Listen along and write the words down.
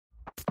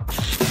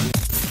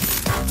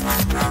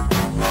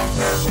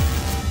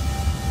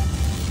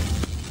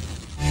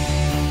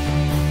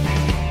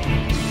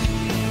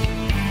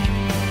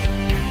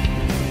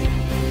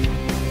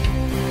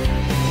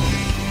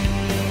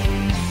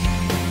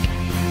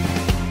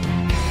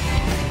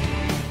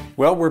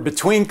Well, we're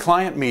between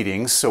client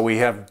meetings, so we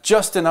have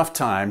just enough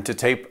time to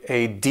tape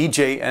a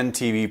DJ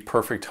NTV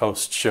Perfect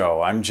Host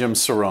show. I'm Jim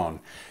Cerrone.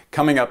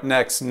 Coming up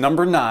next,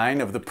 number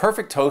 9 of the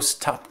Perfect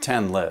Host Top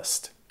 10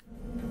 list.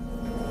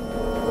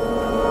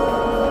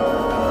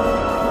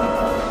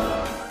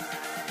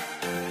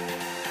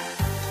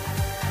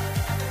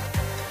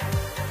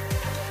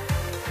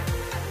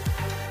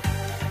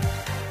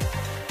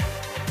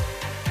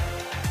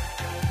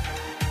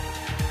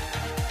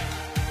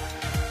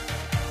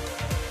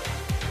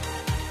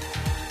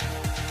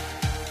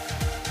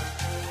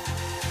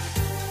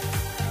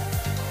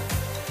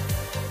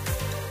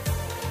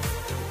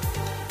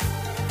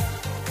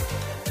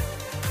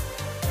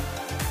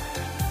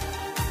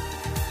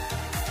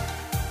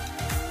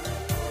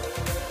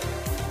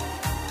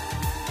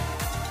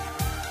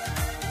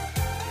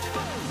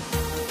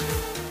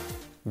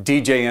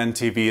 DJ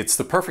NTV, it's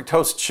the Perfect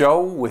Host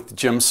Show with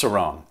Jim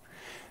Cerrone.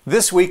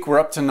 This week we're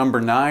up to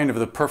number 9 of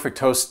the Perfect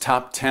Host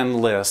Top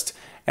 10 list,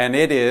 and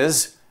it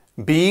is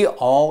Be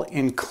All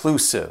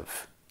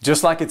Inclusive.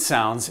 Just like it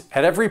sounds,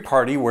 at every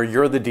party where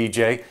you're the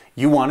DJ,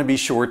 you want to be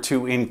sure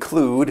to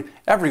include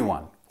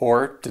everyone.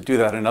 Or, to do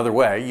that another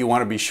way, you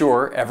want to be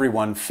sure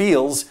everyone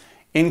feels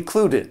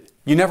included.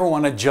 You never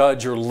want to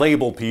judge or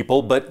label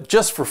people, but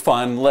just for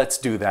fun, let's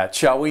do that,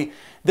 shall we?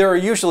 There are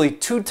usually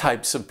 2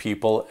 types of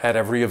people at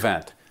every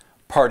event: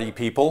 party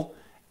people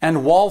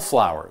and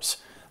wallflowers.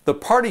 The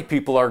party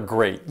people are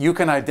great. You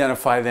can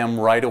identify them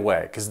right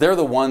away because they're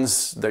the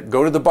ones that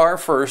go to the bar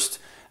first.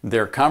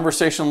 Their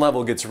conversation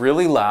level gets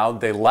really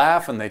loud. They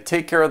laugh and they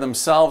take care of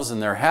themselves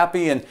and they're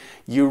happy, and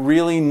you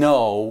really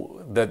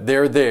know that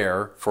they're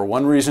there for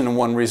one reason and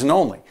one reason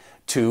only: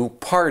 to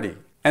party.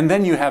 And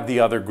then you have the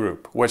other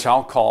group, which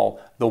I'll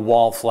call the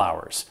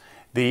wallflowers.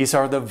 These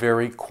are the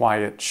very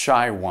quiet,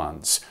 shy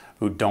ones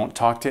who don't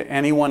talk to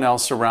anyone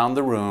else around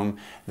the room.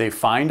 They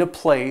find a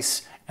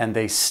place and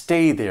they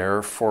stay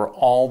there for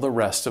all the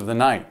rest of the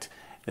night.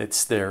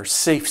 It's their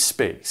safe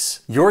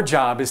space. Your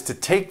job is to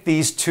take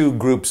these 2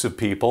 groups of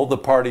people, the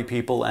party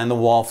people and the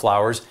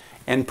wallflowers,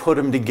 and put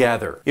them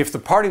together. If the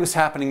party was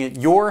happening at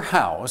your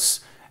house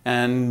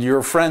and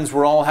your friends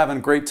were all having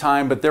a great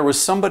time, but there was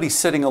somebody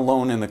sitting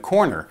alone in the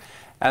corner,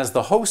 as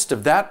the host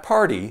of that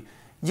party,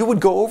 you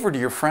would go over to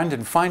your friend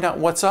and find out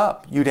what's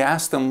up. You'd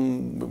ask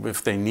them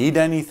if they need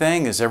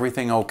anything. Is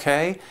everything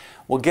okay?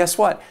 Well, guess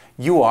what?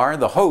 You are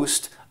the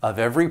host of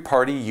every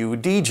party you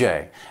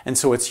DJ. And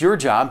so it's your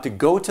job to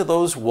go to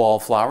those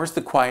wallflowers,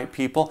 the quiet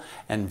people,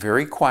 and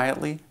very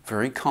quietly,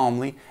 very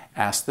calmly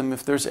ask them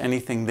if there's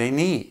anything they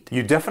need.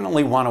 You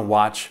definitely want to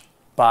watch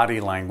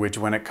body language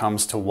when it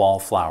comes to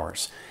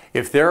wallflowers.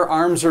 If their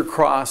arms are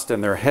crossed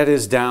and their head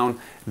is down,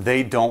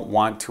 they don't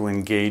want to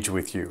engage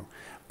with you.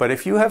 But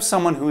if you have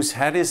someone whose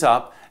head is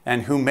up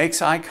and who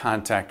makes eye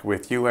contact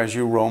with you as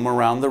you roam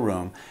around the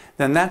room,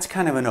 then that's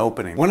kind of an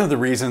opening. One of the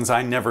reasons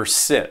I never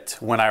sit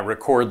when I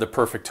record the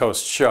Perfect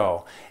Host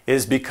Show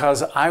is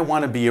because I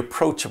want to be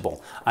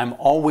approachable. I'm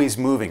always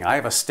moving. I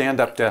have a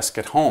stand-up desk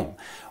at home.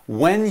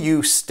 When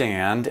you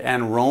stand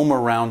and roam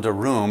around a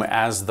room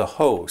as the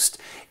host,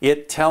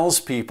 it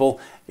tells people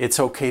it's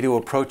okay to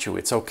approach you.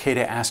 It's okay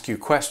to ask you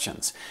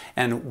questions.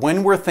 And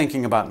when we're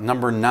thinking about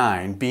number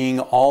 9, being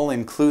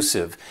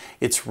all-inclusive,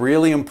 it's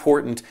really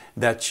important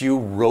that you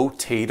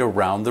rotate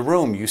around the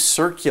room. You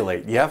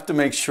circulate. You have to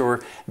make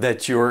sure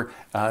that you're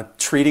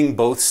treating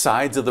both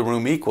sides of the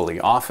room equally.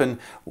 Often,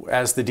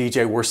 as the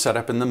DJ, we're set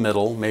up in the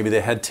middle. Maybe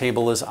the head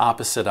table is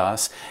opposite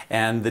us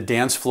and the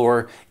dance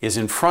floor is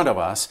in front of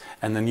us.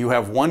 And then you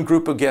have one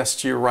group of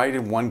guests to your right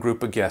and one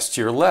group of guests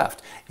to your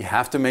left. You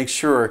have to make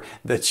sure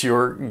that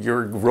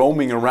you're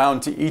roaming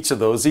around to each of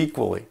those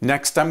equally.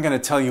 Next, I'm going to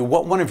tell you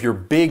what one of your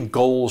big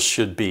goals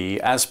should be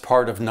as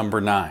part of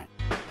number 9.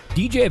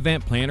 DJ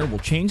Event Planner will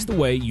change the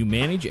way you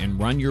manage and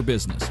run your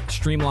business.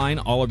 Streamline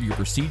all of your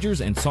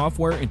procedures and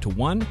software into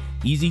one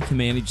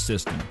easy-to-manage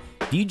system.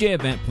 DJ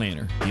Event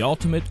Planner, the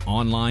ultimate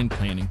online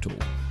planning tool.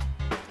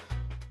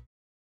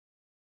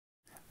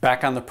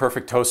 Back on the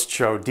Perfect Host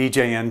Show,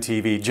 DJ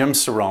NTV, Jim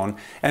Cerrone,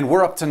 and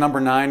we're up to number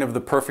 9 of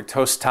the Perfect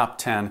Host Top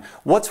 10.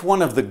 What's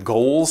one of the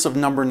goals of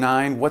number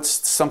 9? What's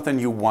something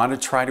you want to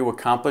try to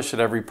accomplish at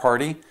every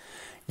party?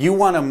 You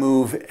want to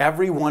move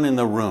everyone in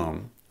the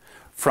room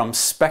from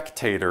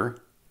spectator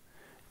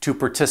to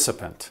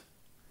participant.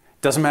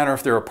 Doesn't matter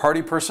if they're a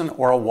party person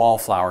or a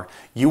wallflower.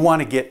 You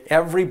want to get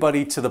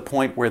everybody to the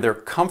point where they're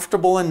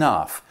comfortable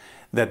enough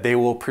that they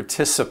will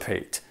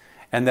participate.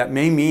 And that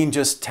may mean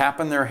just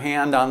tapping their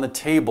hand on the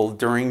table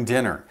during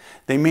dinner.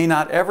 They may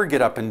not ever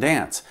get up and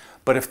dance,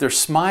 but if they're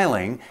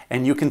smiling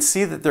and you can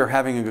see that they're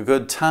having a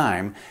good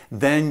time,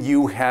 then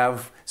you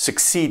have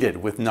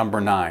succeeded with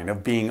number 9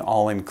 of being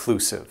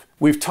all-inclusive.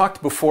 We've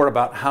talked before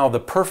about how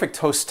the Perfect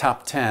Host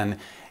Top 10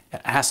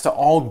 has to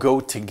all go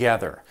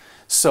together.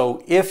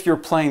 So if you're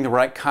playing the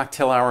right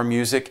cocktail hour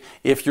music,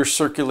 if you're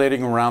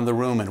circulating around the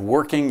room and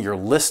working, you're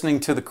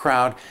listening to the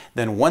crowd,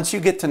 then once you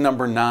get to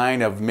number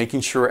 9 of making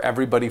sure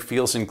everybody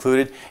feels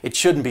included, it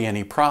shouldn't be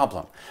any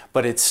problem.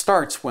 But it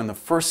starts when the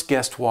first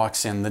guest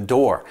walks in the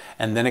door,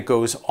 and then it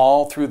goes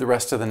all through the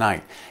rest of the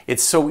night.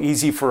 It's so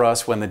easy for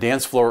us when the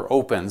dance floor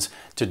opens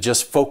to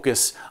just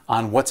focus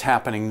on what's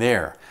happening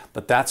there.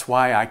 But that's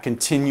why I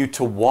continue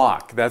to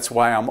walk. That's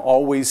why I'm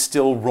always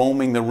still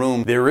roaming the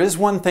room. There is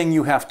one thing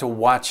you have to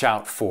watch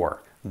out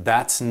for.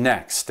 That's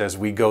next as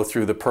we go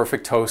through the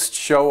Perfect Host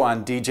show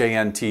on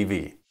DJN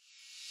TV.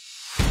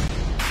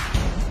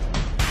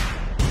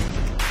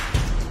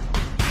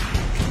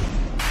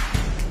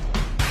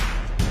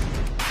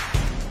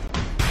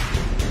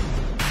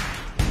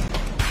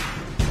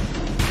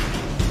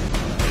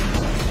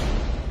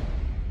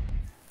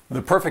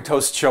 The Perfect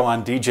Host show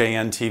on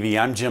DJN TV.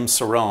 I'm Jim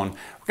Cerrone.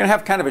 We're going to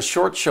have kind of a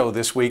short show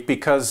this week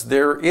because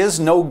there is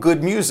no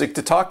good music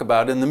to talk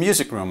about in the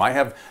music room. I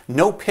have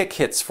no pick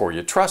hits for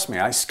you. Trust me,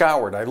 I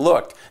scoured, I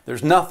looked.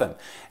 There's nothing.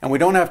 And we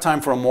don't have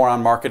time for a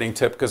moron marketing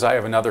tip because I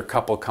have another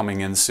couple coming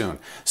in soon.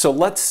 So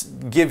let's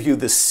give you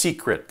the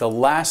secret, the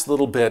last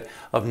little bit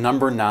of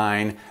number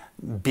 9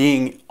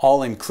 being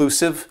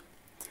all-inclusive.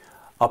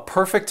 A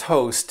perfect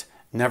host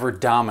never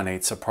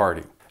dominates a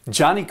party.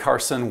 Johnny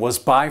Carson was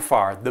by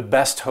far the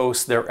best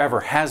host there ever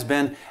has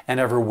been and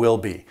ever will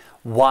be.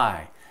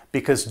 Why?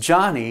 Because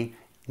Johnny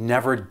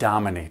never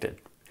dominated.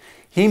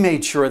 He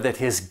made sure that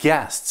his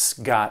guests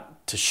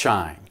got to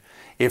shine.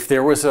 If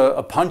there was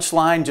a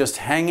punchline just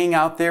hanging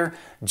out there,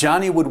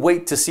 Johnny would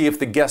wait to see if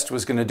the guest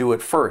was going to do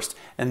it first.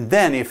 And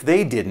then if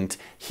they didn't,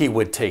 he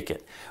would take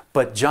it.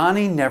 But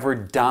Johnny never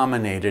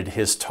dominated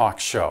his talk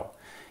show.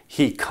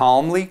 He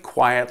calmly,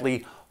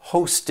 quietly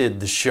hosted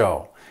the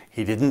show.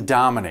 He didn't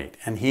dominate,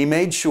 and he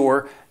made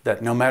sure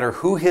that no matter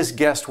who his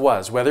guest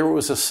was, whether it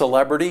was a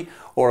celebrity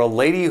or a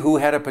lady who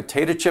had a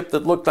potato chip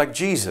that looked like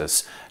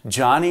Jesus,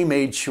 Johnny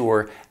made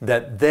sure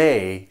that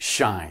they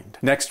shined.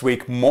 Next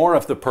week, more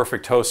of the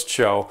Perfect Host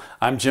show.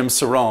 I'm Jim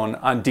Cerrone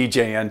on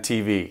DJN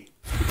TV.